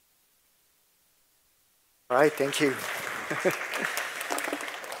All right, thank you.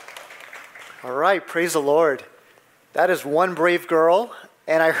 All right, praise the Lord. That is one brave girl.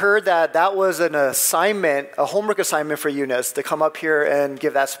 And I heard that that was an assignment, a homework assignment for Eunice to come up here and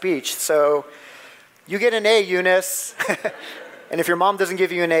give that speech. So you get an A, Eunice. And if your mom doesn't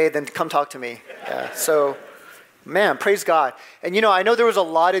give you an A, then come talk to me. Yeah, so, man, praise God. And I know there was a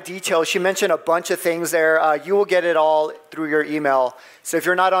lot of details. She mentioned a bunch of things there. You will get it all through your email. So if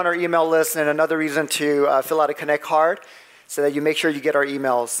you're not on our email list, then another reason to fill out a Connect card so that you make sure you get our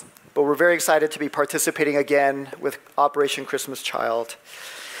emails. But we're very excited to be participating again with Operation Christmas Child.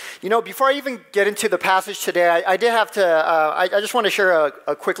 Before I even get into the passage today, I did have to, I just want to share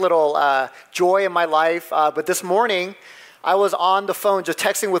a quick little joy in my life. But this morning, I was on the phone just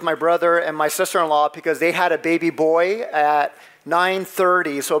texting with my brother and my sister-in-law because they had a baby boy at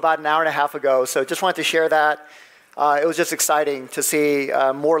 9:30, so about an hour and a half ago. So just wanted to share that. It was just exciting to see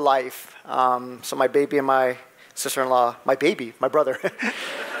more life. So my baby and my sister-in-law, my brother,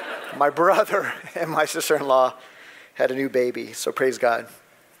 my brother and my sister-in-law had a new baby. So praise God.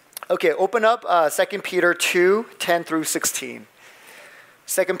 Okay, open up 2 Peter 2, 10 through 16.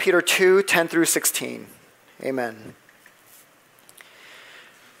 2 Peter 2, 10 through 16. Amen.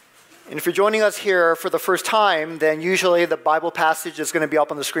 And if you're joining us here for the first time, then usually the Bible passage is going to be up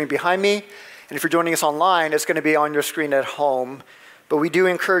on the screen behind me. And if you're joining us online, it's going to be on your screen at home. But we do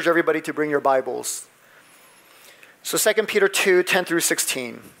encourage everybody to bring your Bibles. So 2 Peter 2, 10 through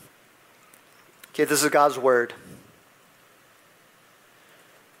 16. Okay, this is God's word.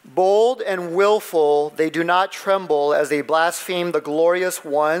 Bold and willful, they do not tremble as they blaspheme the glorious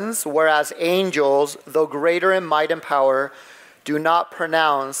ones, whereas angels, though greater in might and power, do not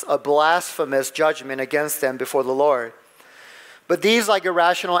pronounce a blasphemous judgment against them before the Lord. But these, like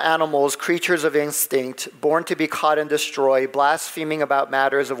irrational animals, creatures of instinct, born to be caught and destroyed, blaspheming about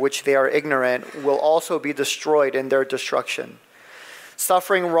matters of which they are ignorant, will also be destroyed in their destruction.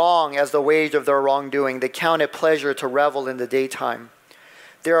 Suffering wrong as the wage of their wrongdoing, they count it pleasure to revel in the daytime.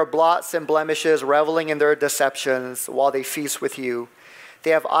 There are blots and blemishes, reveling in their deceptions while they feast with you. They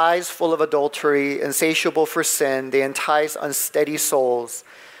have eyes full of adultery, insatiable for sin. They entice unsteady souls.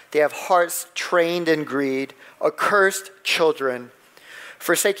 They have hearts trained in greed, accursed children.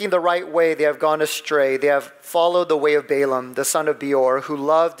 Forsaking the right way, they have gone astray. They have followed the way of Balaam, the son of Beor, who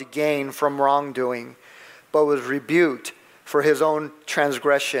loved gain from wrongdoing, but was rebuked for his own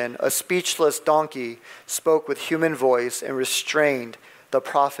transgression. A speechless donkey spoke with human voice and restrained the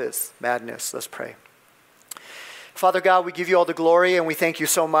prophet's madness. Let's pray. Father God, we give you all the glory and we thank you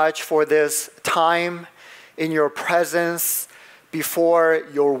so much for this time in your presence before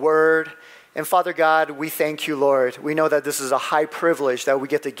your word. And Father God, we thank you, Lord. We know that this is a high privilege that we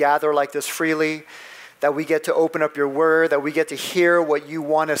get to gather like this freely, that we get to open up your word, that we get to hear what you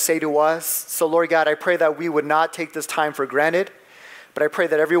want to say to us. So Lord God, I pray that we would not take this time for granted, but I pray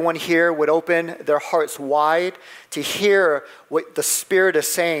that everyone here would open their hearts wide to hear what the Spirit is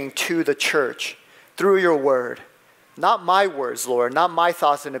saying to the church through your word. Not my words, Lord, not my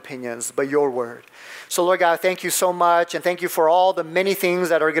thoughts and opinions, but your word. So, Lord God, thank you so much, and thank you for all the many things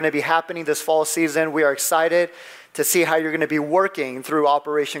that are going to be happening this fall season. We are excited to see how you're going to be working through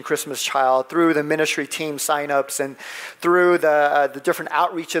Operation Christmas Child, through the ministry team signups, and through the different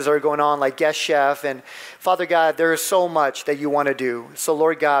outreaches that are going on, like Guest Chef. And Father God, there is so much that you want to do. So,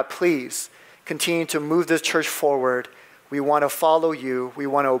 Lord God, please continue to move this church forward. We want to follow you. We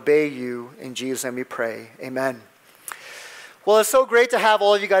want to obey you. In Jesus' name we pray. Amen. Well, it's so great to have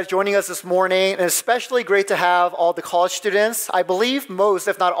all of you guys joining us this morning, and especially great to have all the college students. I believe most,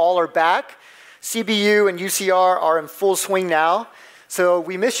 if not all, are back. CBU and UCR are in full swing now, so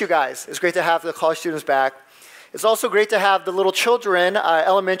we miss you guys. It's great to have the college students back. It's also great to have the little children,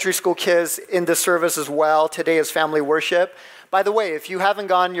 elementary school kids, in this service as well. Today is family worship. By the way, if you haven't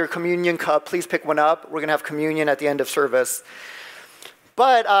gotten your communion cup, please pick one up. We're going to have communion at the end of service.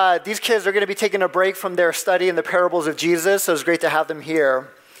 But these kids are going to be taking a break from their study in the parables of Jesus, so it's great to have them here.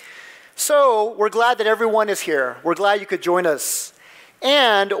 So we're glad that everyone is here. We're glad you could join us.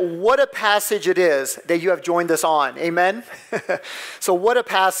 And what a passage it is that you have joined us on. Amen? So what a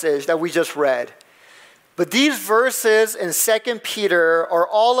passage that we just read. But these verses in 2 Peter are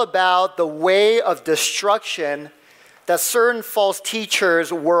all about the way of destruction that certain false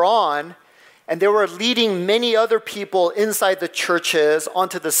teachers were on, and they were leading many other people inside the churches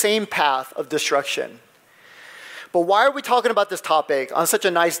onto the same path of destruction. But why are we talking about this topic on such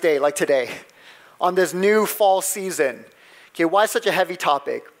a nice day like today, on this new fall season? Okay, why such a heavy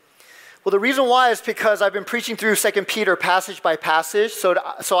topic? Well, the reason why is because I've been preaching through 2 Peter passage by passage, so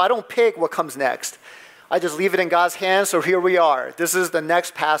I don't pick what comes next. I just leave it in God's hands, so here we are. This is the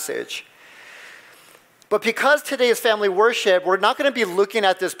next passage. But because today is family worship, we're not going to be looking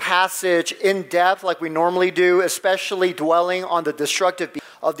at this passage in depth like we normally do, especially dwelling on the destructive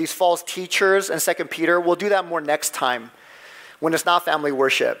of these false teachers in 2 Peter. We'll do that more next time when it's not family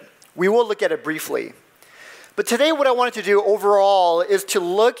worship. We will look at it briefly. But today what I wanted to do overall is to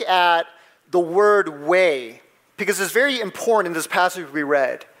look at the word way, because it's very important in this passage we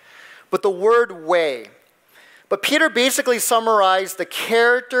read. But the word way. But Peter basically summarized the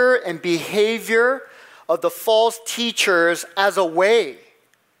character and behavior of the false teachers as a way.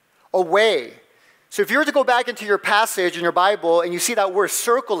 A way. So if you were to go back into your passage in your Bible and you see that word,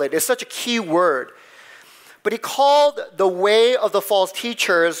 circle it. It's such a key word. But he called the way of the false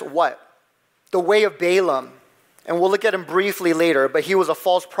teachers what? The way of Balaam. And we'll look at him briefly later, but he was a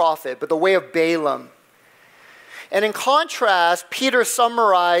false prophet. But the way of Balaam. And in contrast, Peter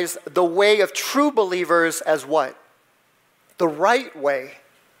summarized the way of true believers as what? The right way.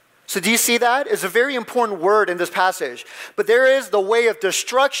 So do you see that? It's a very important word in this passage. But there is the way of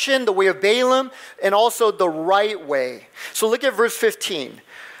destruction, the way of Balaam, and also the right way. So look at verse 15.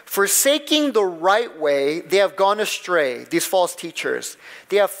 Forsaking the right way, they have gone astray, these false teachers.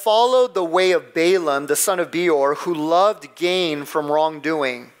 They have followed the way of Balaam, the son of Beor, who loved gain from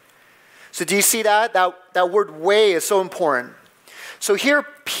wrongdoing. So do you see that? That word way is so important. So here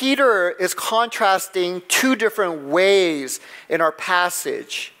Peter is contrasting two different ways in our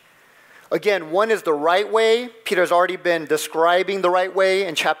passage. Again, one is the right way. Peter's already been describing the right way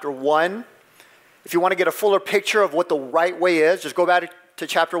in chapter 1. If you want to get a fuller picture of what the right way is, just go back to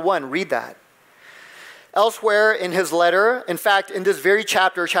chapter 1, read that. Elsewhere in his letter, in fact, in this very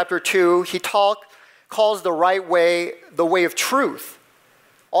chapter, chapter 2, he calls the right way the way of truth,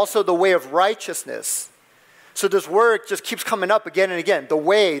 also the way of righteousness. So this word just keeps coming up again and again, the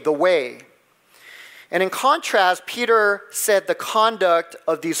way, the way. And in contrast, Peter said the conduct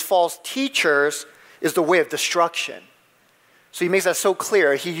of these false teachers is the way of destruction. So he makes that so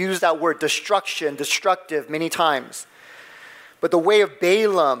clear. He used that word destruction, destructive, many times. But the way of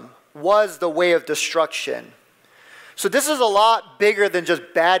Balaam was the way of destruction. So this is a lot bigger than just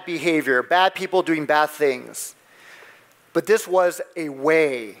bad behavior, bad people doing bad things. But this was a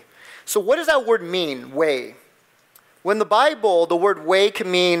way. So what does that word mean, way? When the Bible, the word way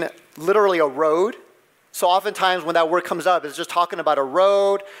can mean literally a road. So oftentimes when that word comes up, it's just talking about a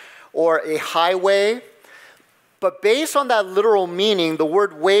road or a highway. But based on that literal meaning, the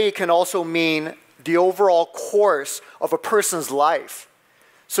word way can also mean the overall course of a person's life.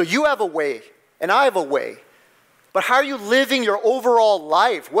 So you have a way, and I have a way. But how are you living your overall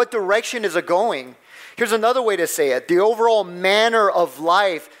life? What direction is it going? Here's another way to say it, the overall manner of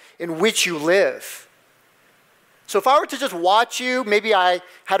life in which you live. So if I were to just watch you, maybe I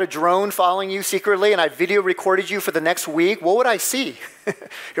had a drone following you secretly and I video recorded you for the next week, what would I see?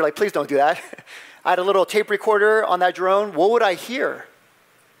 You're like, please don't do that. I had a little tape recorder on that drone. What would I hear?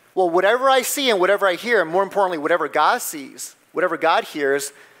 Well, whatever I see and whatever I hear, and more importantly, whatever God sees, whatever God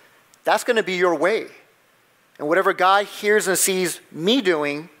hears, that's going to be your way. And whatever God hears and sees me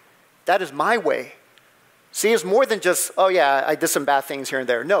doing, that is my way. See, it's more than just, oh yeah, I did some bad things here and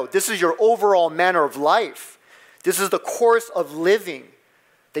there. No, this is your overall manner of life. This is the course of living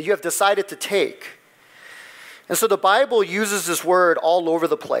that you have decided to take. And so the Bible uses this word all over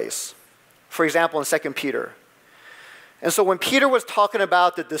the place. For example, in 2 Peter. And so when Peter was talking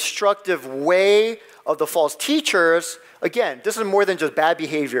about the destructive way of the false teachers, again, this is more than just bad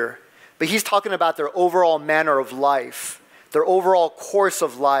behavior, but he's talking about their overall manner of life, their overall course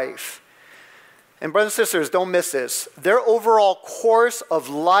of life. And brothers and sisters, don't miss this. Their overall course of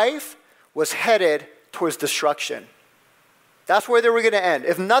life was headed towards destruction. That's where they were going to end.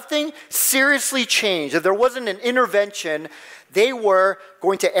 If nothing seriously changed, if there wasn't an intervention, they were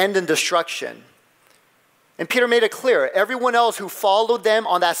going to end in destruction. And Peter made it clear, everyone else who followed them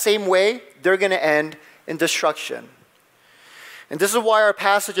on that same way, they're going to end in destruction. And this is why our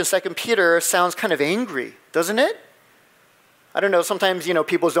passage in 2 Peter sounds kind of angry, doesn't it? I don't know, sometimes,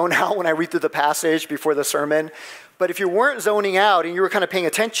 people zone out when I read through the passage before the sermon. But if you weren't zoning out and you were kind of paying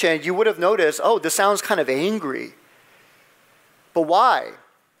attention, you would have noticed, oh, this sounds kind of angry. But why?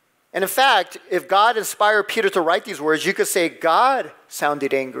 And in fact, if God inspired Peter to write these words, you could say God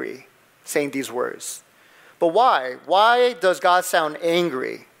sounded angry saying these words. But why? Why does God sound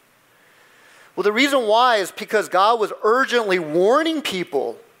angry? Well, the reason why is because God was urgently warning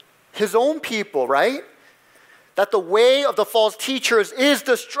people, his own people, right? That the way of the false teachers is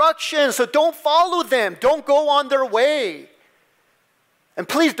destruction. So don't follow them. Don't go on their way. And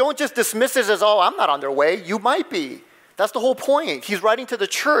please don't just dismiss this as, oh, I'm not on their way. You might be. That's the whole point. He's writing to the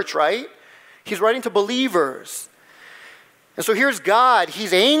church, right? He's writing to believers. And so here's God.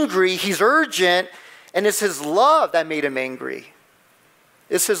 He's angry. He's urgent. And it's his love that made him angry.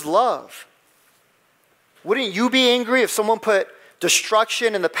 It's his love. Wouldn't you be angry if someone put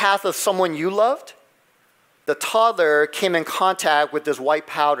destruction in the path of someone you loved? The toddler came in contact with this white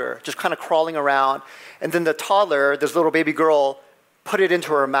powder, just kind of crawling around. And then the toddler, this little baby girl, put it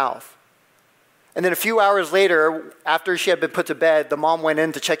into her mouth. And then a few hours later, after she had been put to bed, the mom went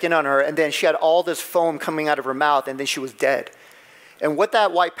in to check in on her, and then she had all this foam coming out of her mouth, and then she was dead. And what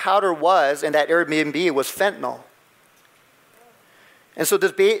that white powder was in that Airbnb was fentanyl. And so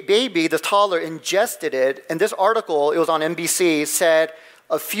this baby, this toddler, ingested it, and this article, it was on NBC, said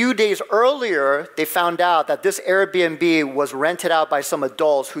a few days earlier, they found out that this Airbnb was rented out by some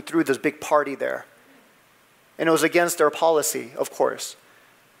adults who threw this big party there. And it was against their policy, of course.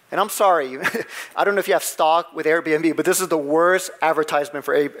 And I'm sorry, I don't know if you have stock with Airbnb, but this is the worst advertisement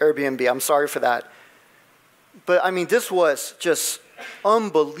for Airbnb. I'm sorry for that. But I mean, this was just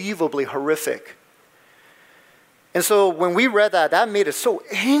unbelievably horrific. And so when we read that, that made us so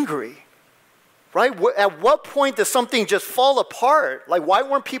angry, right? At what point does something just fall apart? Like, why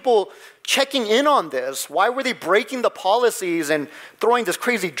weren't people checking in on this? Why were they breaking the policies and throwing this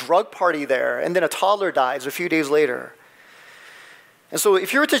crazy drug party there? And then a toddler dies a few days later. And so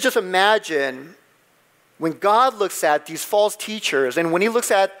if you were to just imagine when God looks at these false teachers and when he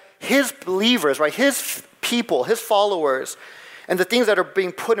looks at his believers, right, his people, his followers, and the things that are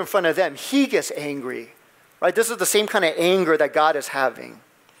being put in front of them, he gets angry, right? This is the same kind of anger that God is having.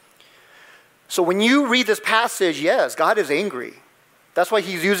 So when you read this passage, yes, God is angry. That's why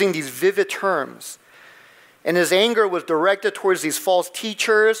he's using these vivid terms. And his anger was directed towards these false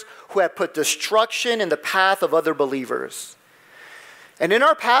teachers who had put destruction in the path of other believers. And in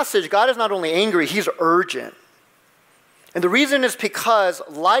our passage, God is not only angry, he's urgent. And the reason is because,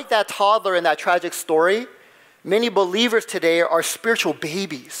 like that toddler in that tragic story, many believers today are spiritual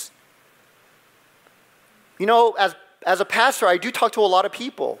babies. You know, as a pastor, I do talk to a lot of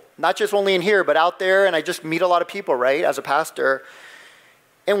people, not just only in here, but out there, and I just meet a lot of people, right, as a pastor.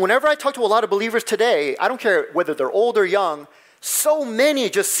 And whenever I talk to a lot of believers today, I don't care whether they're old or young, so many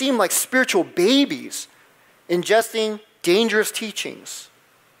just seem like spiritual babies, ingesting dangerous teachings.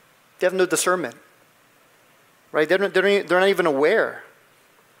 They have no discernment, right? They're not even aware.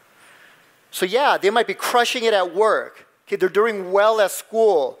 So yeah, they might be crushing it at work. Okay, they're doing well at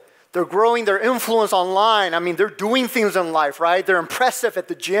school. They're growing their influence online. I mean, they're doing things in life, right? They're impressive at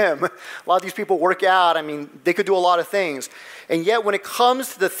the gym. A lot of these people work out. I mean, they could do a lot of things. And yet, when it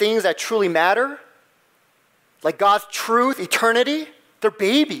comes to the things that truly matter, like God's truth, eternity, they're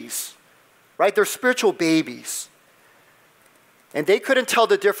babies, right? They're spiritual babies. And they couldn't tell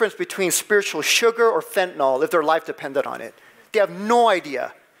the difference between spiritual sugar or fentanyl if their life depended on it. They have no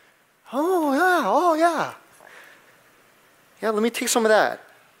idea. Oh, yeah. Yeah, let me take some of that.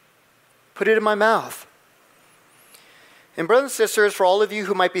 Put it in my mouth. And brothers and sisters, for all of you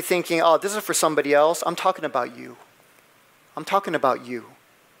who might be thinking, oh, this is for somebody else, I'm talking about you. I'm talking about you.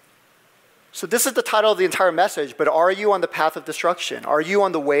 So this is the title of the entire message, but are you on the path of destruction? Are you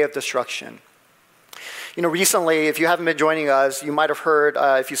on the way of destruction? You know, recently, if you haven't been joining us, you might have heard,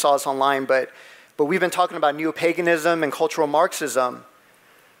 if you saw us online, but we've been talking about neo-paganism and cultural Marxism.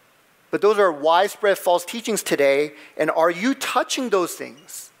 But those are widespread false teachings today, and are you touching those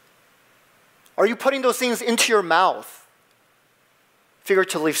things? Are you putting those things into your mouth,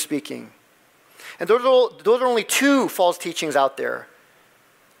 figuratively speaking? And those are only two false teachings out there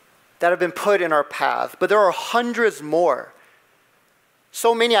that have been put in our path, but there are hundreds more.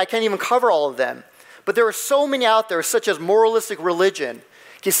 So many, I can't even cover all of them. But there are so many out there, such as moralistic religion.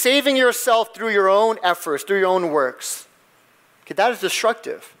 Okay, saving yourself through your own efforts, through your own works. Okay, that is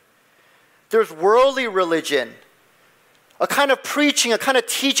destructive. There's worldly religion, a kind of preaching, a kind of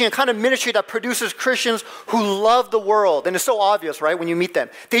teaching, a kind of ministry that produces Christians who love the world. And it's so obvious, right, when you meet them.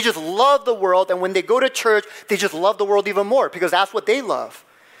 They just love the world, and when they go to church, they just love the world even more because that's what they love.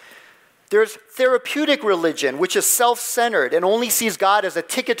 There's therapeutic religion, which is self-centered and only sees God as a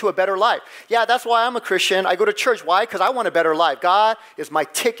ticket to a better life. Yeah, that's why I'm a Christian. I go to church. Why? Because I want a better life. God is my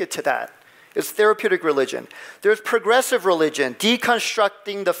ticket to that. It's therapeutic religion. There's progressive religion,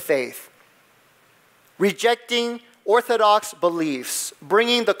 deconstructing the faith, rejecting orthodox beliefs,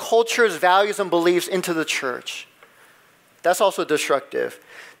 bringing the culture's values and beliefs into the church. That's also destructive.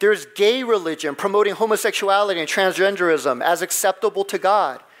 There's gay religion, promoting homosexuality and transgenderism as acceptable to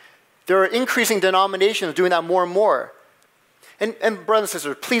God. There are increasing denominations doing that more and more. And brothers and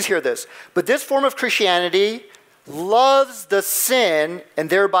sisters, please hear this. But this form of Christianity loves the sin and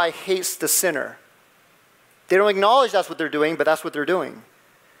thereby hates the sinner. They don't acknowledge that's what they're doing, but that's what they're doing.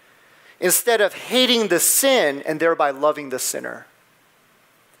 Instead of hating the sin and thereby loving the sinner.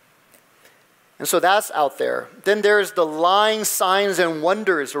 And so that's out there. Then there's the lying signs and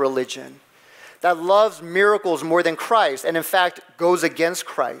wonders religion that loves miracles more than Christ and in fact goes against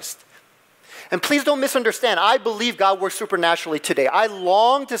Christ. And please don't misunderstand. I believe God works supernaturally today. I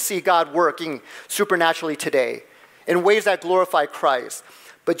long to see God working supernaturally today in ways that glorify Christ.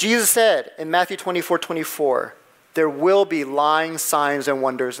 But Jesus said in Matthew 24:24, there will be lying signs and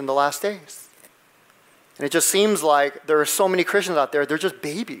wonders in the last days. And it just seems like there are so many Christians out there, they're just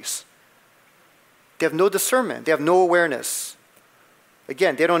babies. They have no discernment. They have no awareness.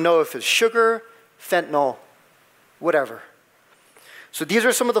 Again, they don't know if it's sugar, fentanyl, whatever. So these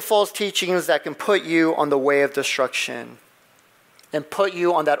are some of the false teachings that can put you on the way of destruction and put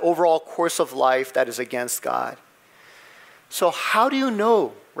you on that overall course of life that is against God. So how do you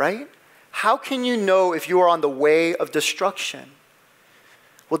know, right? How can you know if you are on the way of destruction?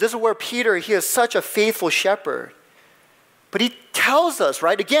 Well, this is where Peter, he is such a faithful shepherd. But he tells us,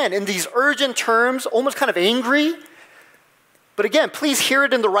 right, again, in these urgent terms, almost kind of angry. But again, please hear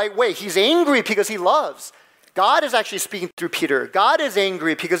it in the right way. He's angry because he loves. God is actually speaking through Peter. God is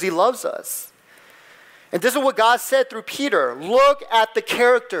angry because he loves us. And this is what God said through Peter. Look at the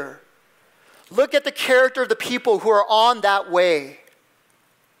character. Look at the character of the people who are on that way.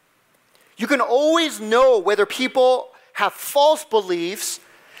 You can always know whether people have false beliefs,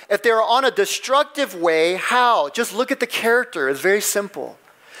 if they're on a destructive way. How? Just look at the character. It's very simple.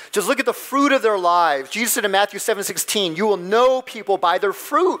 Just look at the fruit of their lives. Jesus said in Matthew 7:16, you will know people by their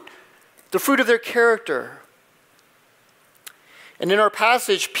fruit, the fruit of their character. And in our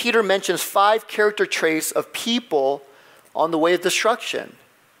passage, Peter mentions 5 character traits of people on the way of destruction.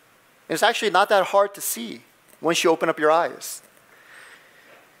 And it's actually not that hard to see once you open up your eyes.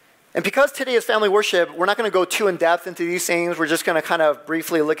 And because today is family worship, we're not going to go too in depth into these things. We're just going to kind of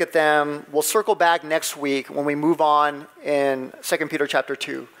briefly look at them. We'll circle back next week when we move on in 2 Peter chapter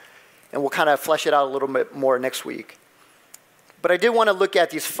 2. And we'll kind of flesh it out a little bit more next week. But I did want to look at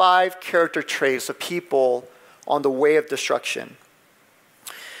these 5 character traits of people on the way of destruction.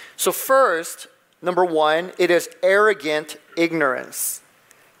 So first, number 1, it is arrogant ignorance.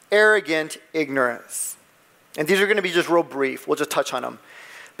 Arrogant ignorance. And these are going to be just real brief. We'll just touch on them.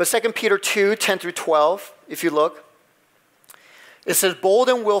 But 2 Peter 2, 10 through 12, if you look, it says, bold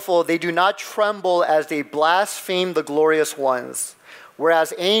and willful, they do not tremble as they blaspheme the glorious ones,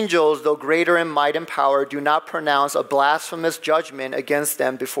 whereas angels, though greater in might and power, do not pronounce a blasphemous judgment against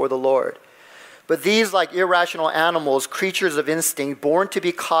them before the Lord. But these, like irrational animals, creatures of instinct, born to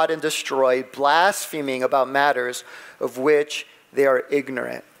be caught and destroyed, blaspheming about matters of which they are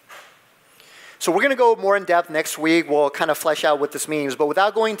ignorant. So we're going to go more in depth next week. We'll kind of flesh out what this means. But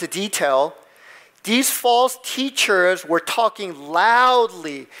without going into detail, these false teachers were talking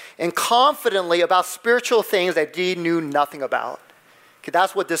loudly and confidently about spiritual things that they knew nothing about. Okay,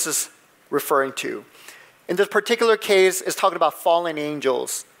 that's what this is referring to. In this particular case, it's talking about fallen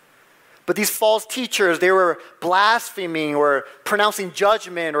angels. But these false teachers, they were blaspheming or pronouncing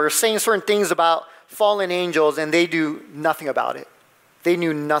judgment or saying certain things about fallen angels, and they do nothing about it. They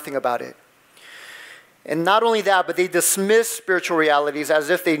knew nothing about it. And not only that, but they dismiss spiritual realities as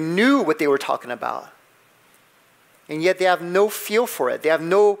if they knew what they were talking about. And yet they have no feel for it. They have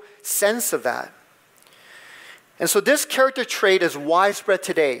no sense of that. And so this character trait is widespread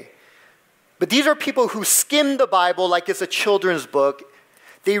today. But these are people who skim the Bible like it's a children's book.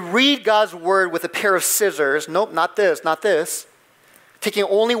 They read God's word with a pair of scissors. Nope, not this, not this. Taking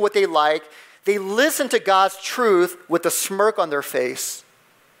only what they like. They listen to God's truth with a smirk on their face.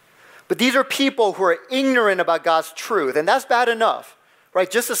 But these are people who are ignorant about God's truth, and that's bad enough, right?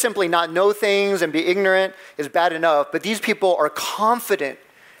 Just to simply not know things and be ignorant is bad enough, but these people are confident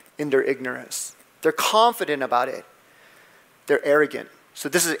in their ignorance. They're confident about it. They're arrogant. So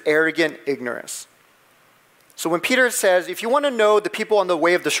this is arrogant ignorance. So when Peter says, if you want to know the people on the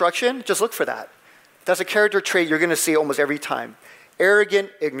way of destruction, just look for that. That's a character trait you're going to see almost every time. Arrogant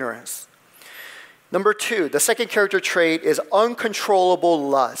ignorance. Number 2, the second character trait is uncontrollable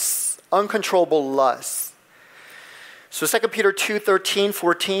lust. Uncontrollable lust. So 2 Peter 2, 13,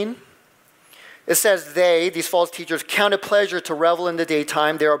 14, it says they, these false teachers, count it pleasure to revel in the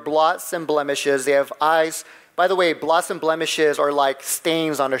daytime. There are blots and blemishes. They have eyes. By the way, blots and blemishes are like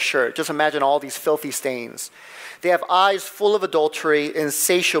stains on a shirt. Just imagine all these filthy stains. They have eyes full of adultery,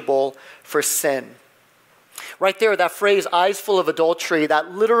 insatiable for sin. Right there, that phrase, eyes full of adultery,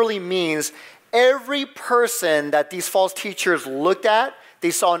 that literally means every person that these false teachers looked at, they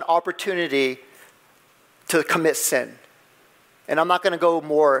saw an opportunity to commit sin. And I'm not going to go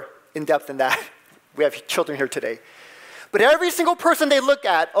more in depth than that. We have children here today. But every single person they look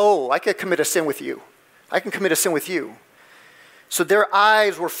at, oh, I could commit a sin with you. I can commit a sin with you. So their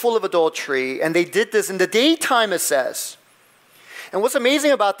eyes were full of adultery, and they did this in the daytime, it says. And what's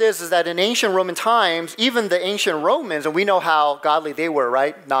amazing about this is that in ancient Roman times, even the ancient Romans, and we know how godly they were,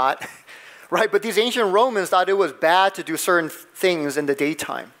 right? Not, right? But these ancient Romans thought it was bad to do certain things in the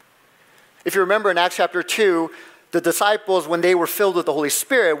daytime. If you remember in Acts chapter 2, the disciples, when they were filled with the Holy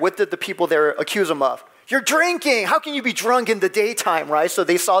Spirit, what did the people there accuse them of? You're drinking. How can you be drunk in the daytime, right? So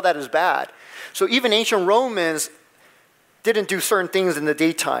they saw that as bad. So even ancient Romans didn't do certain things in the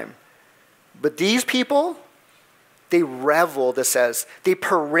daytime. But these people, they reveled, it says. They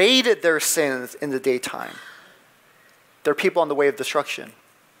paraded their sins in the daytime. They're people on the way of destruction.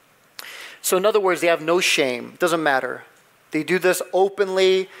 So in other words, they have no shame. It doesn't matter. They do this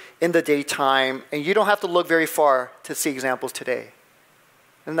openly in the daytime, and you don't have to look very far to see examples today.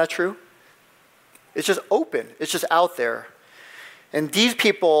 Isn't that true? It's just open. It's just out there. And these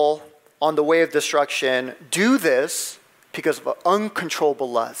people on the way of destruction do this because of uncontrollable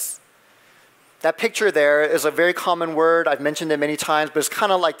lust. That picture there is a very common word. I've mentioned it many times, but it's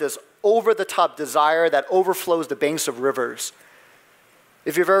kind of like this over-the-top desire that overflows the banks of rivers.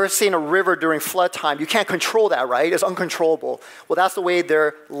 If you've ever seen a river during flood time, you can't control that, right? It's uncontrollable. Well, that's the way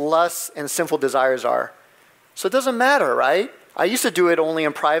their lusts and sinful desires are. So it doesn't matter, right? I used to do it only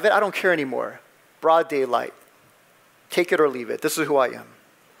in private. I don't care anymore. Broad daylight. Take it or leave it. This is who I am.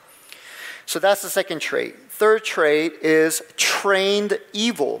 So that's the second trait. Third trait is trained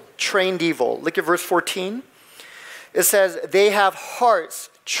evil. Trained evil. Look at verse 14. It says, they have hearts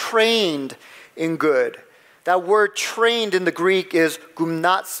trained in good. That word trained in the Greek is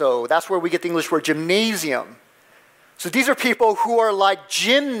gymnazo. That's where we get the English word gymnasium. So these are people who are like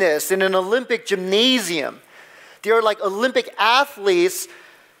gymnasts in an Olympic gymnasium. They are like Olympic athletes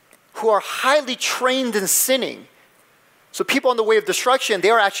who are highly trained in sinning. So people on the way of destruction,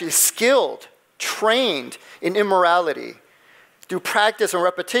 they are actually skilled, trained in immorality. Through practice and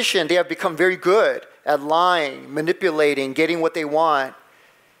repetition, they have become very good at lying, manipulating, getting what they want,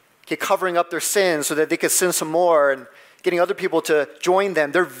 covering up their sins so that they could sin some more and getting other people to join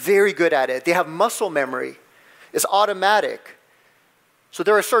them. They're very good at it. They have muscle memory. It's automatic. So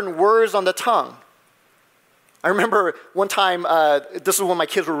there are certain words on the tongue. I remember one time, this is when my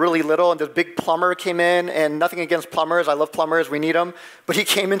kids were really little, and this big plumber came in, and nothing against plumbers. I love plumbers. We need them. But he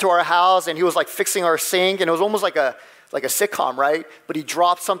came into our house, and he was like fixing our sink, and it was almost like a sitcom, right? But he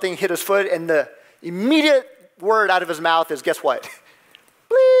dropped something, hit his foot, and the immediate word out of his mouth is, guess what?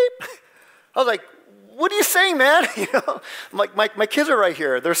 Bleep. I was like, what are you saying, man? You know, I'm like, my kids are right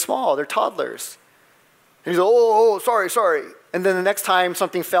here. They're small. They're toddlers. And he's like, oh, sorry. And then the next time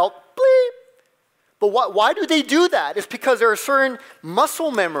something felt, bleep. But why do they do that? It's because there are certain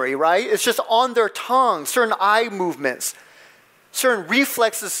muscle memory, right? It's just on their tongue, certain eye movements, certain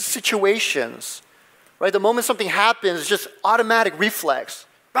reflexes, situations, right? The moment something happens, it's just automatic reflex,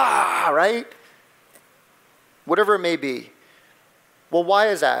 right? Whatever it may be. Well, why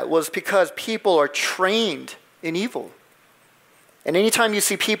is that? Well, it's because people are trained in evil. And anytime you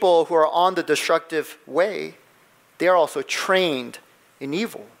see people who are on the destructive way, they are also trained in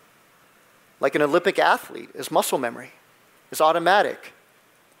evil. Like an Olympic athlete, it's muscle memory. It's automatic.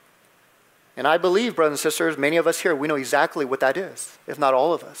 And I believe, brothers and sisters, many of us here, we know exactly what that is, if not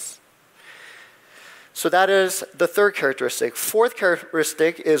all of us. So that is the third characteristic. Fourth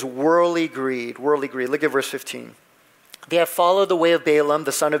characteristic is worldly greed. Worldly greed. Look at verse 15. They have followed the way of Balaam,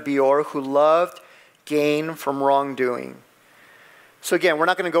 the son of Beor, who loved gain from wrongdoing. So again, we're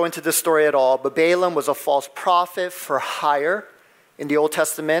not going to go into this story at all, but Balaam was a false prophet for hire in the Old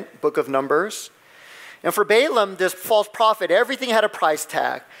Testament, book of Numbers. And for Balaam, this false prophet, everything had a price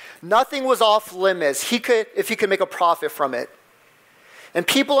tag. Nothing was off limits. If he could make a profit from it. And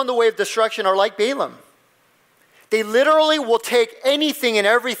people on the way of destruction are like Balaam. They literally will take anything and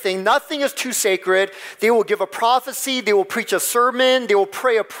everything. Nothing is too sacred. They will give a prophecy. They will preach a sermon. They will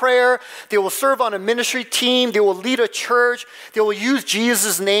pray a prayer. They will serve on a ministry team. They will lead a church. They will use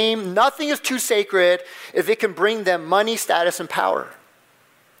Jesus' name. Nothing is too sacred if it can bring them money, status, and power.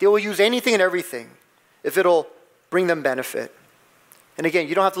 They will use anything and everything if it'll bring them benefit. And again,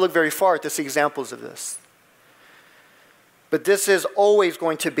 you don't have to look very far to see examples of this. But this is always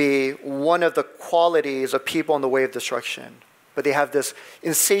going to be one of the qualities of people on the way of destruction. But they have this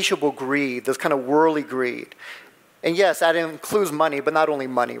insatiable greed, this kind of worldly greed. And yes, that includes money, but not only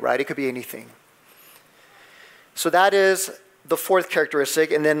money, right? It could be anything. So that is the fourth characteristic.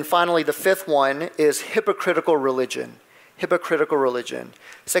 And then finally, the fifth one is hypocritical religion. Hypocritical religion.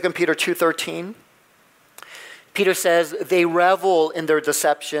 2 Peter 2:13. Peter says, they revel in their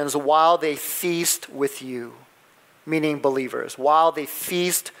deceptions while they feast with you. Meaning believers, while they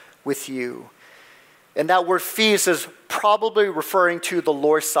feast with you. And that word feast is probably referring to the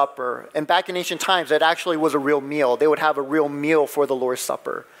Lord's Supper. And back in ancient times, it actually was a real meal. They would have a real meal for the Lord's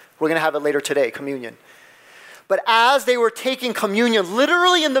Supper. We're going to have it later today, communion. But as they were taking communion,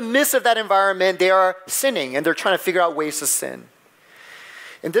 literally in the midst of that environment, they are sinning, and they're trying to figure out ways to sin.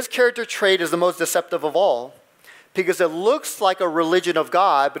 And this character trait is the most deceptive of all, because it looks like a religion of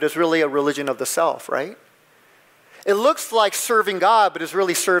God, but it's really a religion of the self, right? It looks like serving God, but it's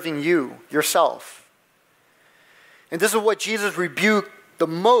really serving you, yourself. And this is what Jesus rebuked the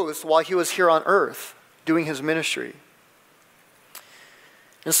most while he was here on earth doing his ministry.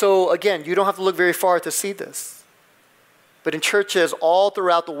 And so, again, you don't have to look very far to see this. But in churches all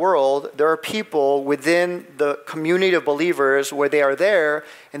throughout the world, there are people within the community of believers where they are there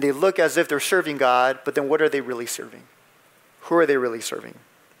and they look as if they're serving God, but then what are they really serving? Who are they really serving?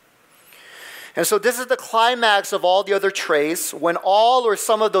 And so this is the climax of all the other traits, when all or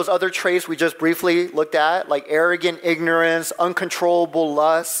some of those other traits we just briefly looked at, like arrogant ignorance, uncontrollable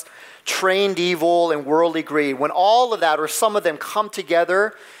lust, trained evil, and worldly greed, when all of that or some of them come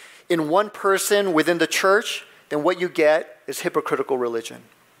together in one person within the church, then what you get is hypocritical religion.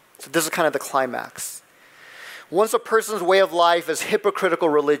 So this is kind of the climax. Once a person's way of life is hypocritical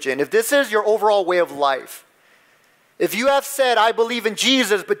religion, if this is your overall way of life, if you have said, I believe in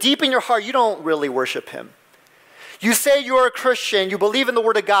Jesus, but deep in your heart, you don't really worship him. You say you're a Christian, you believe in the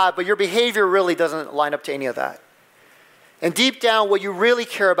Word of God, but your behavior really doesn't line up to any of that. And deep down, what you really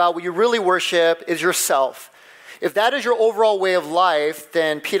care about, what you really worship is yourself. If that is your overall way of life,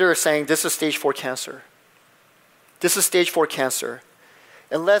 then Peter is saying this is stage 4 cancer. This is stage 4 cancer.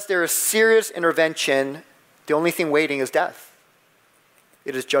 Unless there is serious intervention, the only thing waiting is death.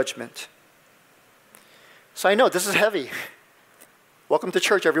 It is judgment. So I know this is heavy. Welcome to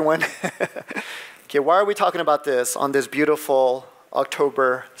church, everyone. Okay, why are we talking about this on this beautiful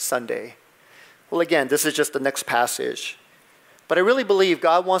October Sunday? Well, again, this is just the next passage. But I really believe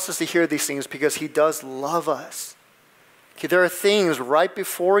God wants us to hear these things because he does love us. Okay, there are things right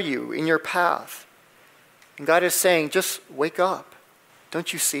before you in your path. And God is saying, just wake up.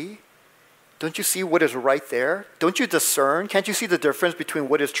 Don't you see? Don't you see what is right there? Don't you discern? Can't you see the difference between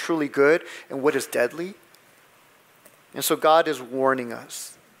what is truly good and what is deadly? And so God is warning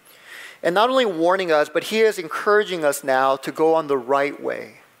us. And not only warning us, but he is encouraging us now to go on the right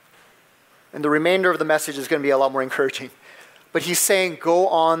way. And the remainder of the message is going to be a lot more encouraging. But he's saying, go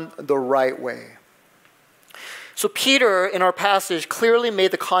on the right way. So Peter, in our passage, clearly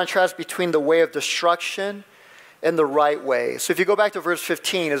made the contrast between the way of destruction and the right way. So if you go back to verse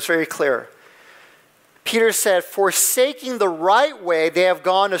 15, it's very clear. Peter said, forsaking the right way, they have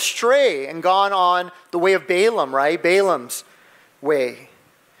gone astray and gone on the way of Balaam, right? Balaam's way.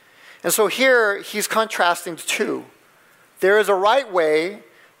 And so here, he's contrasting the two. There is a right way,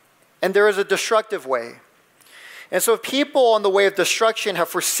 and there is a destructive way. And so if people on the way of destruction have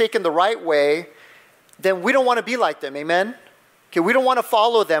forsaken the right way, then we don't want to be like them, amen? Okay, we don't want to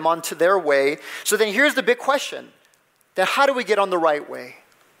follow them onto their way. So then here's the big question. Then how do we get on the right way?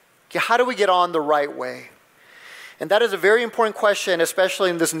 Okay, how do we get on the right way? And that is a very important question, especially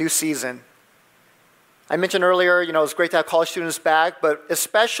in this new season. I mentioned earlier, it's great to have college students back, but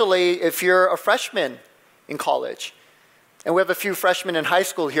especially if you're a freshman in college. And we have a few freshmen in high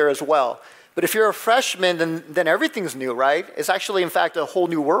school here as well. But if you're a freshman, then everything's new, right? It's actually, in fact, a whole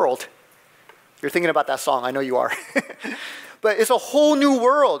new world. You're thinking about that song. I know you are. But it's a whole new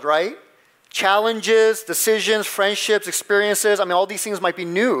world, right? Challenges, decisions, friendships, experiences. All these things might be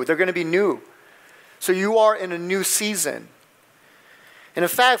new. They're going to be new. So you are in a new season. And in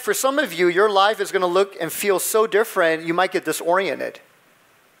fact, for some of you, your life is going to look and feel so different, you might get disoriented.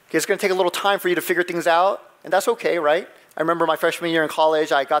 Okay, it's going to take a little time for you to figure things out, and that's okay, right? I remember my freshman year in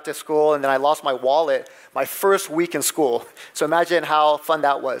college, I got to school, and then I lost my wallet my first week in school. So imagine how fun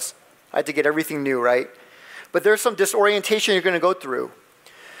that was. I had to get everything new, right? But there's some disorientation you're going to go through.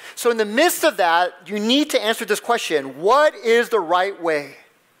 So in the midst of that, you need to answer this question. What is the right way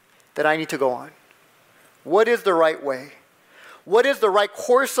that I need to go on? What is the right way? What is the right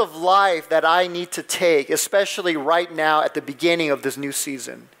course of life that I need to take, especially right now at the beginning of this new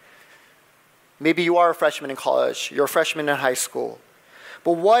season? Maybe you are a freshman in college. You're a freshman in high school.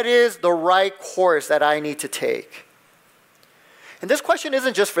 But what is the right course that I need to take? And this question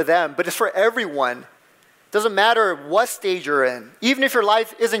isn't just for them, but it's for everyone. Doesn't matter what stage you're in, even if your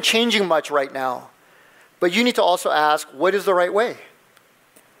life isn't changing much right now. But you need to also ask, what is the right way?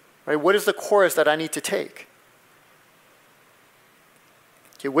 Right? What is the course that I need to take?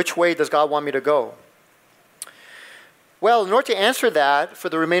 Okay, which way does God want me to go? Well, in order to answer that for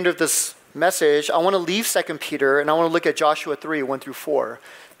the remainder of this message, I want to leave 2 Peter and I want to look at Joshua 3, 1 through 4.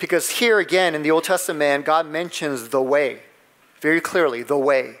 Because here again in the Old Testament, God mentions the way, very clearly, the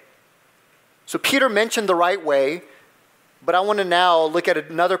way. So Peter mentioned the right way, but I want to now look at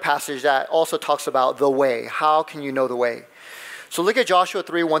another passage that also talks about the way. How can you know the way? So look at Joshua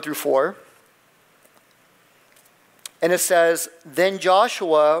 3, 1 through 4. And it says, Then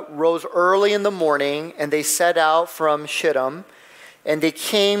Joshua rose early in the morning, and they set out from Shittim, and they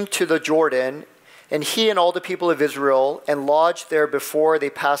came to the Jordan, and he and all the people of Israel, and lodged there before they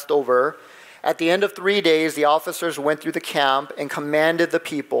passed over. At the end of 3 days, the officers went through the camp and commanded the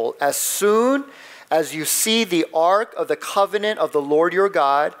people, As soon as you see the ark of the covenant of the Lord your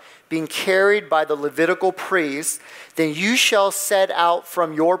God being carried by the Levitical priests, then you shall set out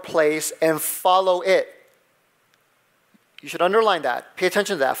from your place and follow it. You should underline that. Pay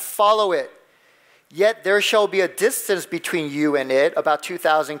attention to that. Follow it. Yet there shall be a distance between you and it, about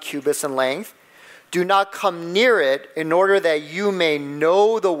 2,000 cubits in length. Do not come near it, in order that you may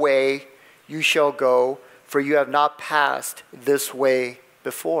know the way you shall go, for you have not passed this way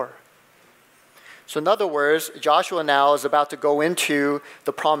before. So in other words, Joshua now is about to go into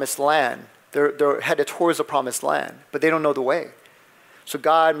the promised land. They're headed towards the promised land, but they don't know the way. So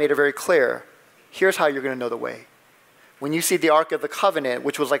God made it very clear. Here's how you're going to know the way. When you see the Ark of the Covenant,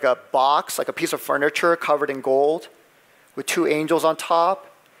 which was like a box, like a piece of furniture covered in gold with 2 angels on top,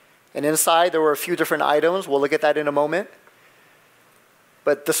 and inside there were a few different items. We'll look at that in a moment.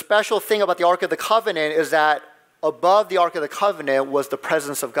 But the special thing about the Ark of the Covenant is that above the Ark of the Covenant was the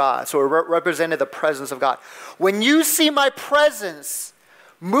presence of God. So it represented the presence of God. When you see my presence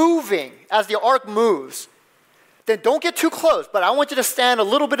moving as the Ark moves, then don't get too close. But I want you to stand a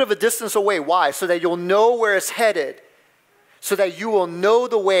little bit of a distance away. Why? So that you'll know where it's headed. So that you will know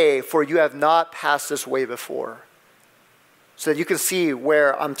the way, for you have not passed this way before. So that you can see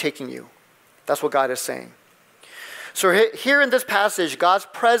where I'm taking you. That's what God is saying. So here in this passage, God's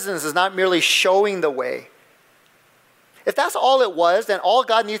presence is not merely showing the way. If that's all it was, then all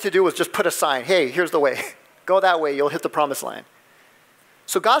God needs to do was just put a sign. Hey, here's the way. Go that way, you'll hit the promised land.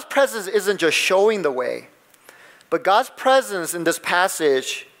 So God's presence isn't just showing the way, but God's presence in this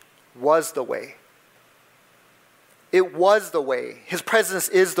passage was the way. It was the way. His presence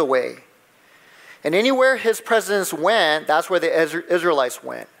is the way. And anywhere his presence went, that's where the Israelites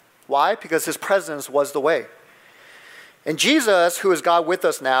went. Why? Because his presence was the way. And Jesus, who is God with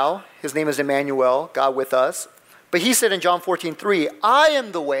us now, his name is Emmanuel, God with us. But he said in John 14:3, I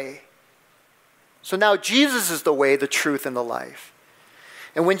am the way. So now Jesus is the way, the truth, and the life.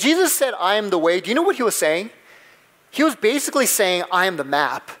 And when Jesus said, I am the way, do you know what he was saying? He was basically saying, I am the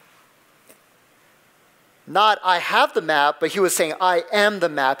map. Not I have the map, but he was saying, I am the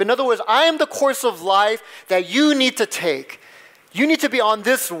map. In other words, I am the course of life that you need to take. You need to be on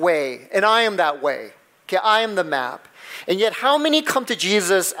this way, and I am that way. Okay, I am the map. And yet, how many come to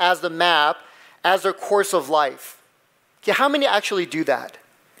Jesus as the map, as their course of life? Okay, how many actually do that?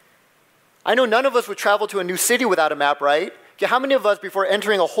 I know none of us would travel to a new city without a map, right? Okay, how many of us, before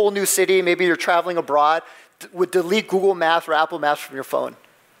entering a whole new city, maybe you're traveling abroad, would delete Google Maps or Apple Maps from your phone?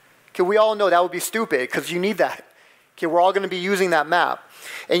 Okay, we all know that would be stupid because you need that. Okay, we're all going to be using that map.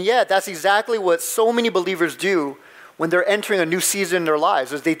 And yet, that's exactly what so many believers do when they're entering a new season in their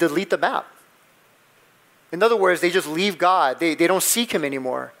lives, is they delete the map. In other words, they just leave God. They don't seek him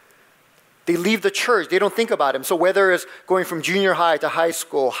anymore. They leave the church. They don't think about him. So whether it's going from junior high to high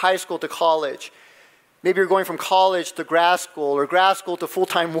school to college, maybe you're going from college to grad school, or grad school to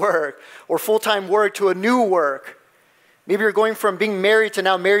full-time work, or full-time work to a new work. Maybe you're going from being married to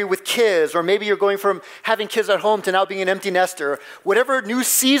now married with kids, or maybe you're going from having kids at home to now being an empty nester. Whatever new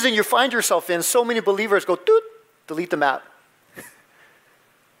season you find yourself in, so many believers go, doot, delete the map.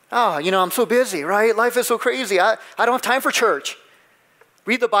 I'm so busy, right? Life is so crazy. I don't have time for church.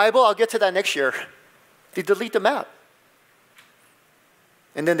 Read the Bible, I'll get to that next year. They delete the map.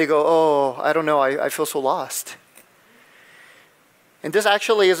 And then they go, I don't know, I feel so lost. And this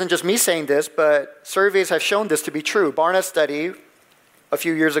actually isn't just me saying this, but surveys have shown this to be true. Barna's study a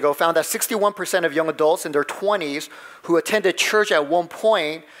few years ago found that 61% of young adults in their 20s who attended church at one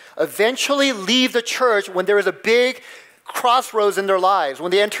point eventually leave the church when there is a big crossroads in their lives.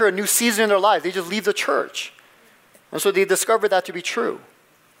 When they enter a new season in their lives, they just leave the church. And so they discovered that to be true.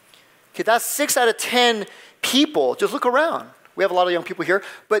 Okay, that's 6 out of 10 people. Just look around. We have a lot of young people here,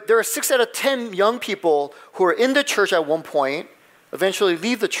 but there are 6 out of 10 young people who are in the church at one point, eventually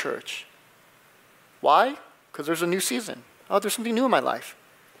leave the church. Why? Because there's a new season. There's something new in my life.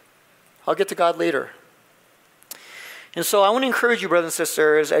 I'll get to God later. And so I want to encourage you, brothers and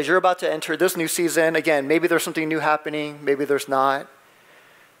sisters, as you're about to enter this new season, again, maybe there's something new happening, maybe there's not.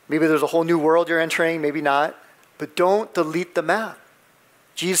 Maybe there's a whole new world you're entering, maybe not. But don't delete the map.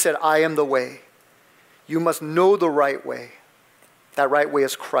 Jesus said, I am the way. You must know the right way. That right way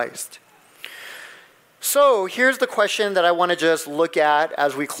is Christ. So here's the question that I want to just look at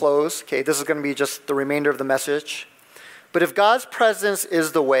as we close. Okay, this is going to be just the remainder of the message. But if God's presence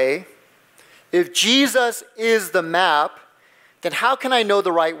is the way, if Jesus is the map, then how can I know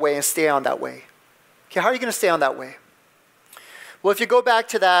the right way and stay on that way? Okay, how are you going to stay on that way? Well, if you go back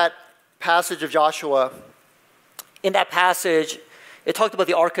to that passage of Joshua, in that passage, it talked about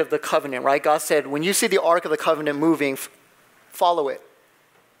the Ark of the Covenant, right? God said, when you see the Ark of the Covenant moving, follow it.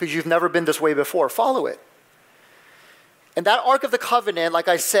 Because you've never been this way before. Follow it. And that Ark of the Covenant, like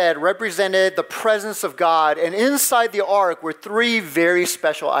I said, represented the presence of God. And inside the Ark were three very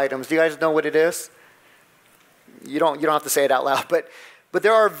special items. Do you guys know what it is? You don't have to say it out loud. But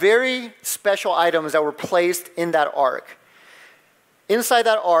there are very special items that were placed in that Ark. Inside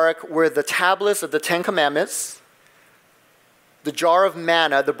that Ark were the tablets of the Ten Commandments, the jar of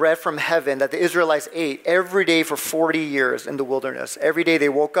manna, the bread from heaven that the Israelites ate every day for 40 years in the wilderness. Every day they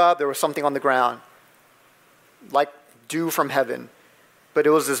woke up, there was something on the ground, like dew from heaven. But it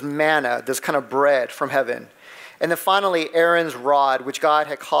was this manna, this kind of bread from heaven. And then finally, Aaron's rod, which God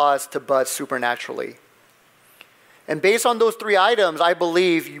had caused to bud supernaturally. And based on those three items, I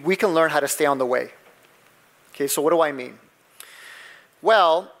believe we can learn how to stay on the way. Okay, so what do I mean?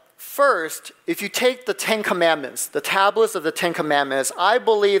 Well, first, if you take the Ten Commandments, the tablets of the Ten Commandments, I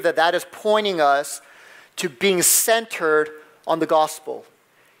believe that that is pointing us to being centered on the gospel.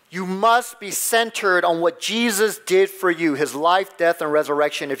 You must be centered on what Jesus did for you, his life, death, and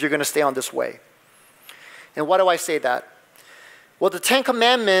resurrection, if you're going to stay on this way. And why do I say that? Well, the Ten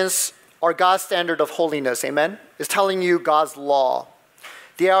Commandments are God's standard of holiness, amen? It's telling you God's law.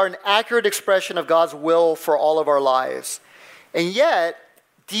 They are an accurate expression of God's will for all of our lives. And yet,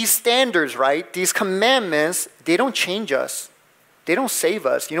 these standards, right, these commandments, they don't change us. They don't save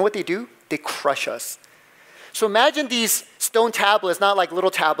us. You know what they do? They crush us. So imagine these stone tablets, not like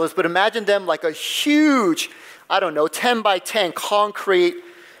little tablets, but imagine them like a huge, 10 by 10 concrete,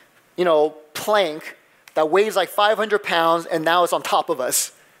 plank that weighs like 500 pounds and now it's on top of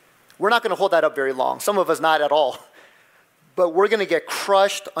us. We're not going to hold that up very long. Some of us not at all. But we're going to get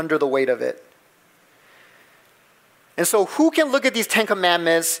crushed under the weight of it. And so who can look at these 10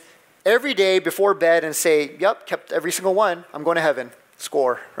 commandments every day before bed and say, yep, kept every single one. I'm going to heaven.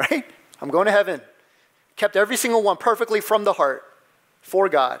 Score, right? I'm going to heaven. Kept every single one perfectly from the heart for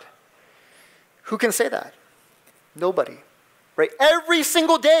God. Who can say that? Nobody, right? Every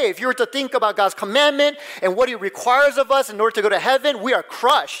single day, if you were to think about God's commandment and what he requires of us in order to go to heaven, we are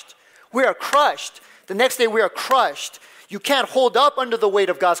crushed. We are crushed. The next day, we are crushed. You can't hold up under the weight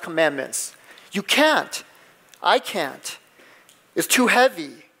of God's commandments. You can't. I can't. It's too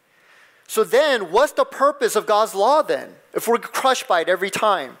heavy. So then, what's the purpose of God's law then, if we're crushed by it every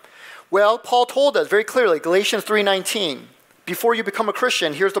time? Well, Paul told us very clearly, Galatians 3:19, before you become a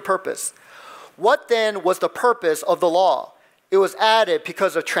Christian, here's the purpose. What then was the purpose of the law? It was added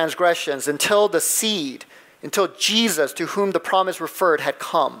because of transgressions until Jesus, to whom the promise referred, had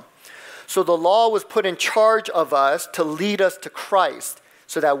come. So the law was put in charge of us to lead us to Christ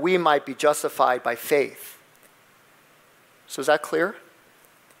so that we might be justified by faith. So is that clear?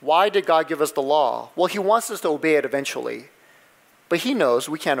 Why did God give us the law? Well, he wants us to obey it eventually. But he knows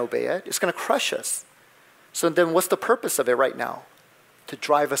we can't obey it. It's going to crush us. So then what's the purpose of it right now? To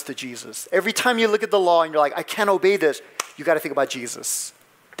drive us to Jesus. Every time you look at the law and you're like, I can't obey this, you got to think about Jesus.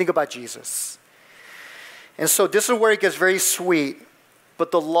 Think about Jesus. And so this is where it gets very sweet.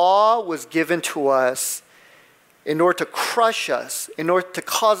 But the law was given to us in order to crush us, in order to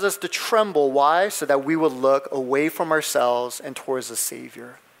cause us to tremble. Why? So that we would look away from ourselves and towards the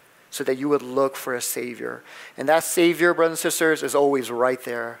Savior. So that you would look for a Savior. And that Savior, brothers and sisters, is always right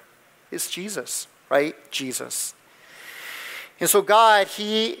there. It's Jesus, right? Jesus. And so God,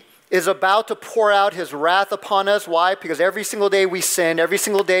 he is about to pour out his wrath upon us. Why? Because every single day we sin. Every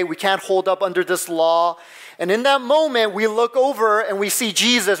single day we can't hold up under this law. And in that moment, we look over and we see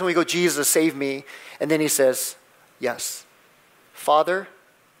Jesus and we go, Jesus, save me. And then he says, yes. Father,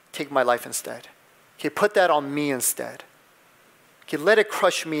 take my life instead. Okay, put that on me instead. Okay, let it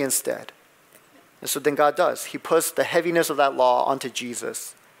crush me instead. And so then God does. He puts the heaviness of that law onto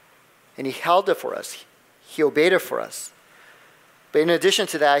Jesus. And he held it for us. He obeyed it for us. But in addition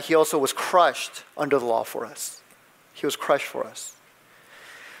to that, he also was crushed under the law for us. He was crushed for us.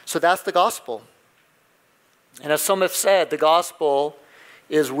 So that's the gospel. And as some have said, the gospel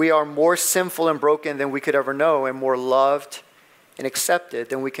is we are more sinful and broken than we could ever know, and more loved and accepted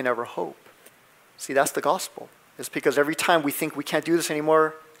than we can ever hope. See, that's the gospel. It's because every time we think we can't do this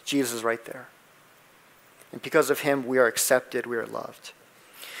anymore, Jesus right there. And because of him, we are accepted, we are loved.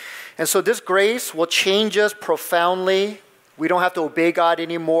 And so this grace will change us profoundly. We don't have to obey God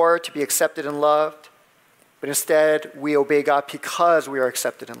anymore to be accepted and loved, but instead we obey God because we are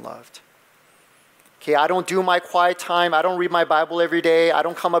accepted and loved. Okay, I don't do my quiet time. I don't read my Bible every day. I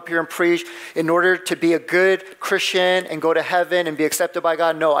don't come up here and preach in order to be a good Christian and go to heaven and be accepted by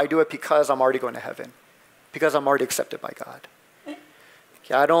God. No, I do it because I'm already going to heaven, because I'm already accepted by God.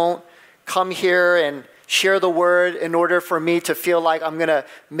 Okay, I don't come here and share the word in order for me to feel like I'm going to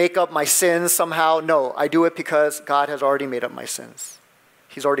make up my sins somehow. No, I do it because God has already made up my sins.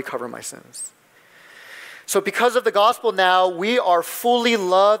 He's already covered my sins. So because of the gospel now, we are fully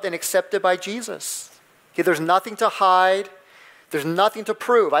loved and accepted by Jesus. Okay, there's nothing to hide. There's nothing to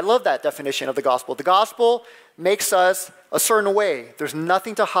prove. I love that definition of the gospel. The gospel makes us a certain way. There's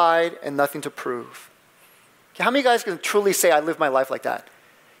nothing to hide and nothing to prove. Okay, how many of you guys can truly say, I live my life like that?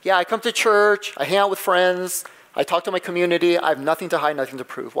 Yeah, I come to church, I hang out with friends, I talk to my community, I have nothing to hide, nothing to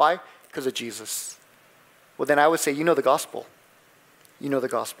prove. Why? Because of Jesus. Well, then I would say, you know the gospel. You know the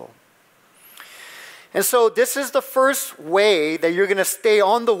gospel. And so this is the first way that you're going to stay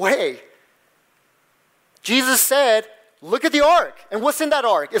on the way. Jesus said, look at the ark. And what's in that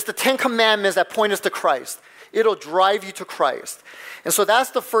ark? It's the 10 Commandments that point us to Christ. It'll drive you to Christ. And so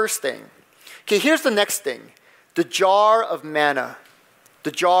that's the first thing. Okay, here's the next thing. The jar of manna.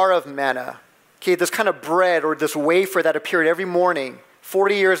 The jar of manna. Okay, this kind of bread or this wafer that appeared every morning,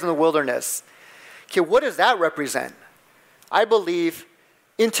 40 years in the wilderness. Okay, what does that represent? I believe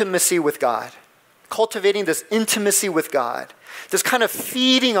intimacy with God. Cultivating this intimacy with God. This kind of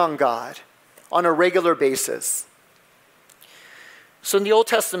feeding on God on a regular basis. So in the Old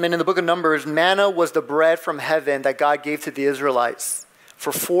Testament, in the book of Numbers, manna was the bread from heaven that God gave to the Israelites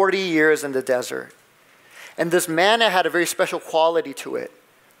for 40 years in the desert. And this manna had a very special quality to it,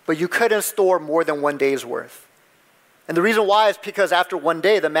 but you couldn't store more than 1 day's worth. And the reason why is because after 1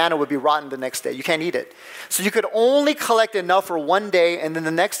 day, the manna would be rotten the next day. You can't eat it. So you could only collect enough for 1 day, and then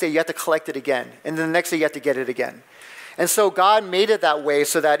the next day you have to collect it again. And then the next day you have to get it again. And so God made it that way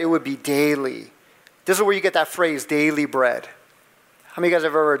so that it would be daily. This is where you get that phrase, daily bread. How many of you guys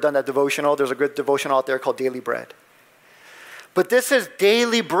have ever done that devotional? There's a good devotional out there called Daily Bread. But this is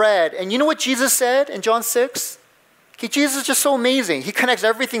daily bread. And you know what Jesus said in John 6? Okay, Jesus is just so amazing. He connects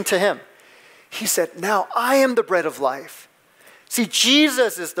everything to him. He said, now I am the bread of life. See,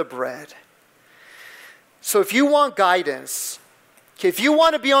 Jesus is the bread. So if you want guidance, okay, if you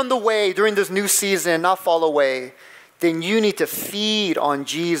want to be on the way during this new season and not fall away, then you need to feed on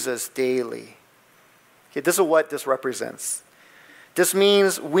Jesus daily. Okay, this is what this represents. This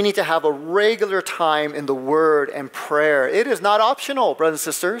means we need to have a regular time in the Word and prayer. It is not optional, brothers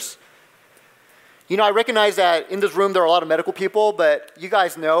and sisters. You know, I recognize that in this room there are a lot of medical people, but you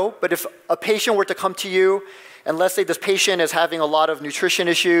guys know, but if a patient were to come to you, and let's say this patient is having a lot of nutrition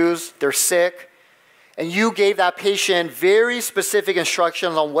issues, they're sick, and you gave that patient very specific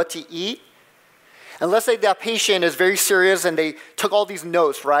instructions on what to eat, and let's say that patient is very serious and they took all these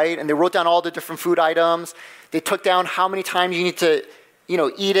notes, right? And they wrote down all the different food items. They took down how many times you need to,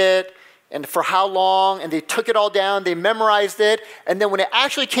 eat it and for how long. And they took it all down. They memorized it. And then when it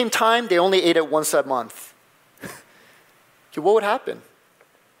actually came time, they only ate it once a month. Okay, what would happen?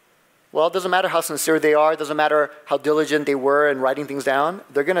 Well, it doesn't matter how sincere they are. It doesn't matter how diligent they were in writing things down.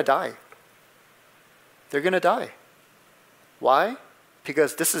 They're going to die. They're going to die. Why?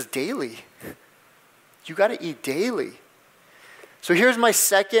 Because this is daily. You got to eat daily. So here's my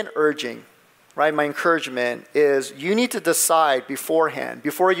second urging, right? My encouragement is you need to decide beforehand,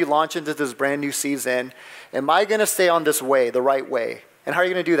 before you launch into this brand new season, am I going to stay on this way, the right way? And how are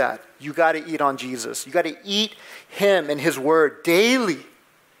you going to do that? You got to eat on Jesus. You got to eat him and his word daily.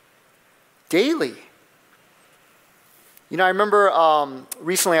 Daily. I remember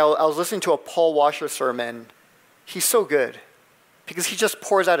recently I was listening to a Paul Washer sermon. He's so good because he just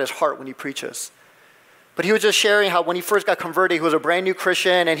pours out his heart when he preaches. But he was just sharing how when he first got converted, he was a brand new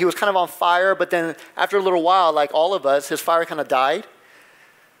Christian and he was kind of on fire. But then after a little while, like all of us, his fire kind of died.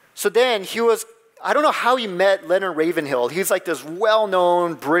 So then I don't know how he met Leonard Ravenhill. He's like this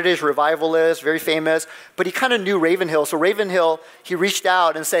well-known British revivalist, very famous. But he kind of knew Ravenhill. So Ravenhill, he reached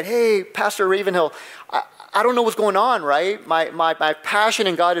out and said, hey, Pastor Ravenhill, I don't know what's going on, right? My passion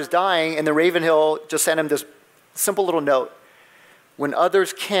in God is dying. And then Ravenhill just sent him this simple little note. When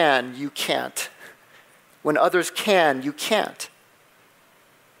others can, you can't. When others can, you can't.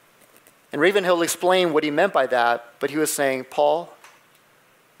 And Ravenhill explained what he meant by that, but he was saying, Paul,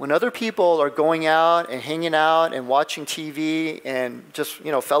 when other people are going out and hanging out and watching TV and just,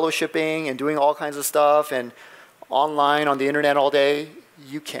 fellowshipping and doing all kinds of stuff and online on the internet all day,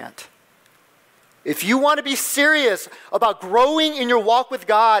 you can't. If you want to be serious about growing in your walk with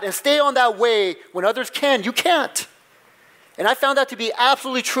God and stay on that way when others can, you can't. And I found that to be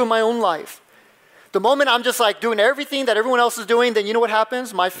absolutely true in my own life. The moment I'm just like doing everything that everyone else is doing, then you know what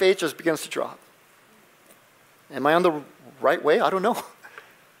happens? My faith just begins to drop. Am I on the right way? I don't know.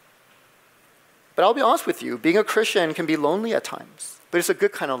 But I'll be honest with you, being a Christian can be lonely at times. But it's a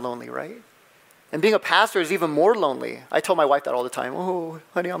good kind of lonely, right? And being a pastor is even more lonely. I tell my wife that all the time. Oh,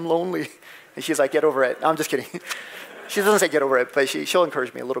 honey, I'm lonely. And she's like, get over it. No, I'm just kidding. She doesn't say get over it, but she'll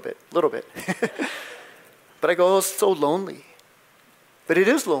encourage me a little bit. But I go, oh, it's so lonely. But it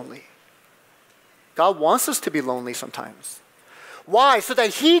is lonely. God wants us to be lonely sometimes. Why? So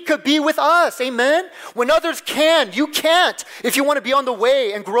that he could be with us. Amen? When others can, you can't. If you want to be on the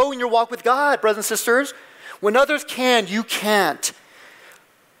way and grow in your walk with God, brothers and sisters. When others can, you can't.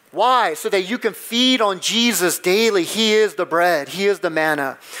 Why? So that you can feed on Jesus daily. He is the bread. He is the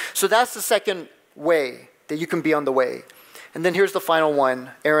manna. So that's the second way that you can be on the way. And then here's the final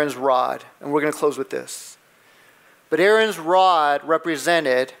one, Aaron's rod. And we're going to close with this. But Aaron's rod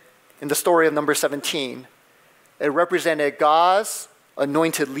represented, in the story of number 17, it represented God's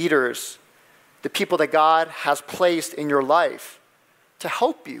anointed leaders, the people that God has placed in your life to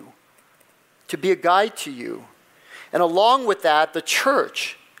help you, to be a guide to you. And along with that, the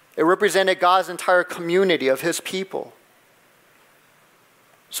church, it represented God's entire community of his people.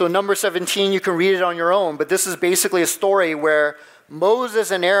 So in number 17, you can read it on your own, but this is basically a story where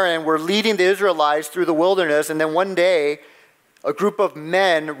Moses and Aaron were leading the Israelites through the wilderness, and then one day, a group of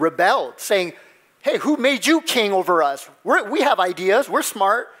men rebelled, saying, hey, who made you king over us? We have ideas. We're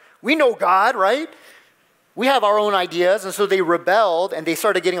smart. We know God, right? We have our own ideas. And so they rebelled, and they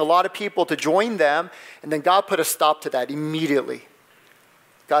started getting a lot of people to join them, and then God put a stop to that immediately.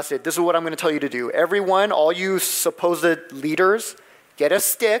 God said, this is what I'm going to tell you to do. Everyone, all you supposed leaders, get a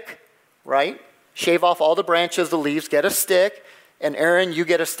stick, right? Shave off all the branches, the leaves, get a stick, and Aaron, you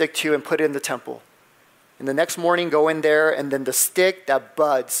get a stick too and put it in the temple. And the next morning, go in there, and then the stick that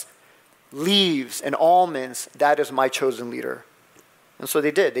buds, leaves and almonds, that is my chosen leader. And so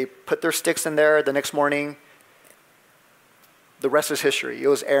they did. They put their sticks in there. The next morning, the rest is history. It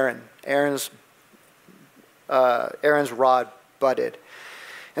was Aaron. Aaron's rod budded.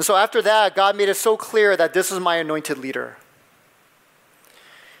 And so after that, God made it so clear that this is my anointed leader.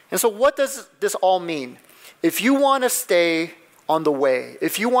 And so what does this all mean? If you want to stay on the way,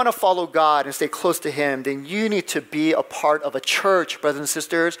 if you want to follow God and stay close to him, then you need to be a part of a church, brothers and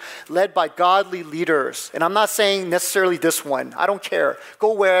sisters, led by godly leaders. And I'm not saying necessarily this one. I don't care.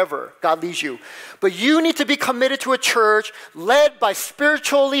 Go wherever God leads you. But you need to be committed to a church led by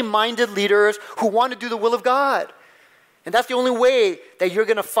spiritually minded leaders who want to do the will of God. And that's the only way that you're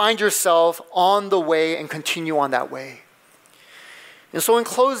going to find yourself on the way and continue on that way. And so in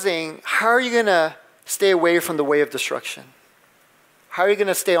closing, how are you going to stay away from the way of destruction? How are you going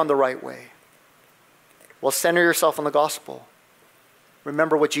to stay on the right way? Well, center yourself on the gospel.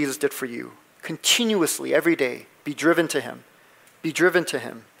 Remember what Jesus did for you. Continuously, every day, be driven to him. Be driven to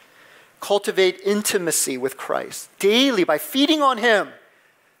him. Cultivate intimacy with Christ daily by feeding on him.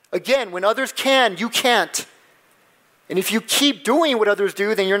 Again, when others can, you can't. And if you keep doing what others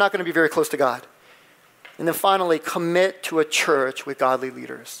do, then you're not going to be very close to God. And then finally, commit to a church with godly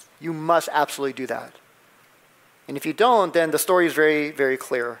leaders. You must absolutely do that. And if you don't, then the story is very, very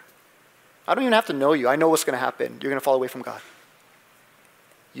clear. I don't even have to know you. I know what's going to happen. You're going to fall away from God.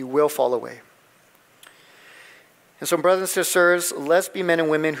 You will fall away. And so, brothers and sisters, let's be men and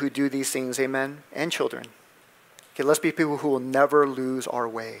women who do these things, amen, and children. Okay, let's be people who will never lose our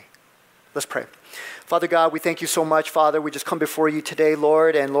way. Let's pray. Father God, we thank you so much, Father. We just come before you today,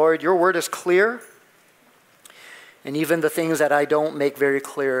 Lord. And Lord, your word is clear. And even the things that I don't make very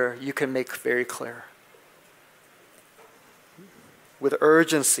clear, you can make very clear. With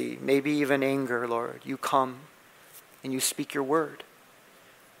urgency, maybe even anger, Lord, you come and you speak your word.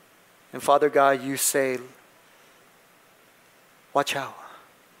 And Father God, you say, watch out.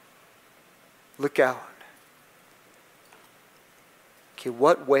 Look out. Okay,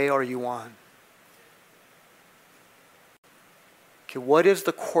 what way are you on? Okay, what is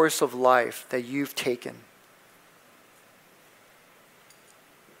the course of life that you've taken?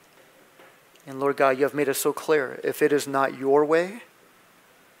 And Lord God, you have made it so clear. If it is not your way,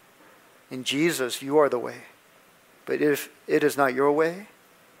 in Jesus, you are the way. But if it is not your way,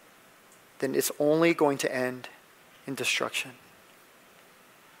 then it's only going to end in destruction.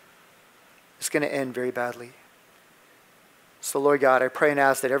 It's going to end very badly. So Lord God, I pray and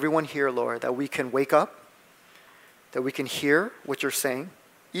ask that everyone here, Lord, that we can wake up, that we can hear what you're saying,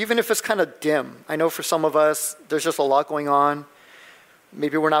 even if it's kind of dim. I know for some of us, there's just a lot going on.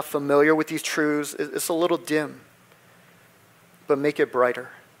 Maybe we're not familiar with these truths. It's a little dim, but make it brighter.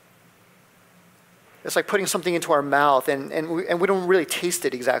 It's like putting something into our mouth and we don't really taste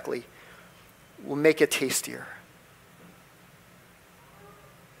it exactly. We'll make it tastier.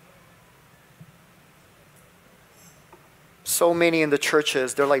 So many in the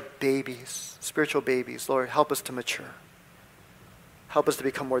churches, they're like babies, spiritual babies. Lord, help us to mature. Help us to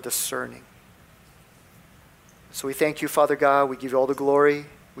become more discerning. So we thank you, Father God. We give you all the glory.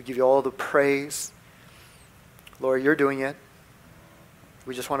 We give you all the praise. Lord, you're doing it.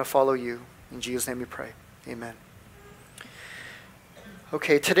 We just want to follow you. In Jesus' name we pray. Amen.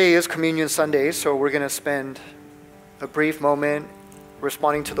 Okay, today is Communion Sunday, so we're going to spend a brief moment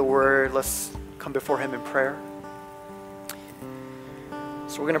responding to the word. Let's come before him in prayer.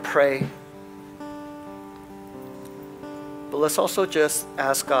 So we're going to pray. But let's also just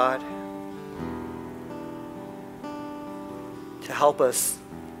ask God to help us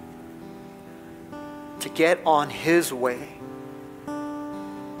to get on his way,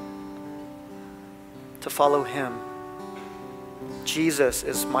 to follow him. Jesus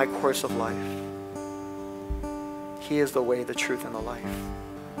is my course of life. He is the way, the truth, and the life.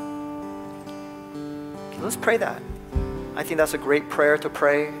 Okay, let's pray that. I think that's a great prayer to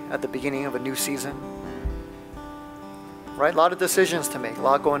pray at the beginning of a new season. Right? A lot of decisions to make, a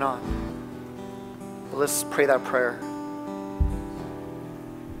lot going on. But let's pray that prayer.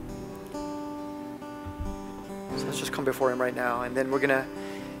 So let's just come before him right now, and then we're going to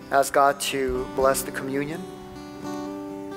ask God to bless the communion.